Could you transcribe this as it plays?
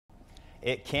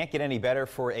It can't get any better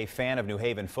for a fan of New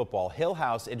Haven football.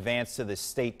 Hillhouse advanced to the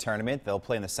state tournament. They'll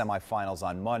play in the semifinals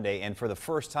on Monday, and for the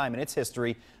first time in its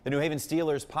history, the New Haven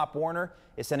Steelers' Pop Warner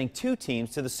is sending 2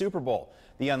 teams to the Super Bowl.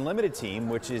 The Unlimited team,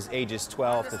 which is ages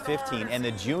 12 to 15, and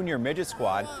the Junior Midget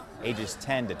Squad, ages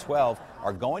 10 to 12,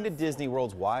 are going to Disney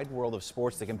World's Wide World of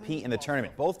Sports to compete in the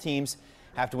tournament. Both teams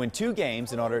have to win 2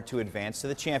 games in order to advance to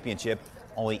the championship.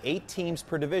 Only 8 teams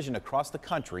per division across the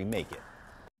country make it.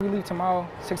 We leave tomorrow,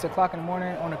 6 o'clock in the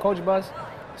morning on the coach bus,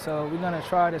 so we're going to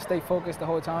try to stay focused the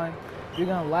whole time. We're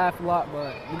going to laugh a lot,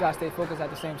 but we got to stay focused at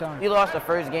the same time. We lost the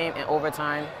first game in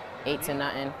overtime,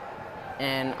 8-0,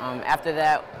 and after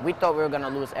that, we thought we were going to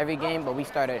lose every game, but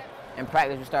in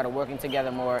practice, we started working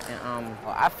together more, and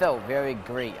I felt very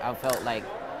great. I felt like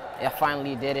I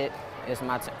finally did it. It's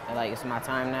my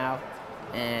time now,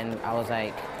 and I was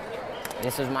like,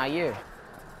 this is my year.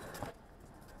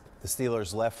 The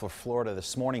Steelers left for Florida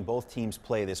this morning. Both teams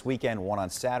play this weekend, one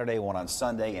on Saturday, one on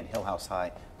Sunday, and Hillhouse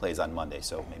High plays on Monday.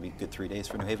 So maybe a good 3 days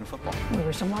for New Haven football. We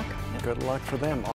wish them luck. Good luck for them.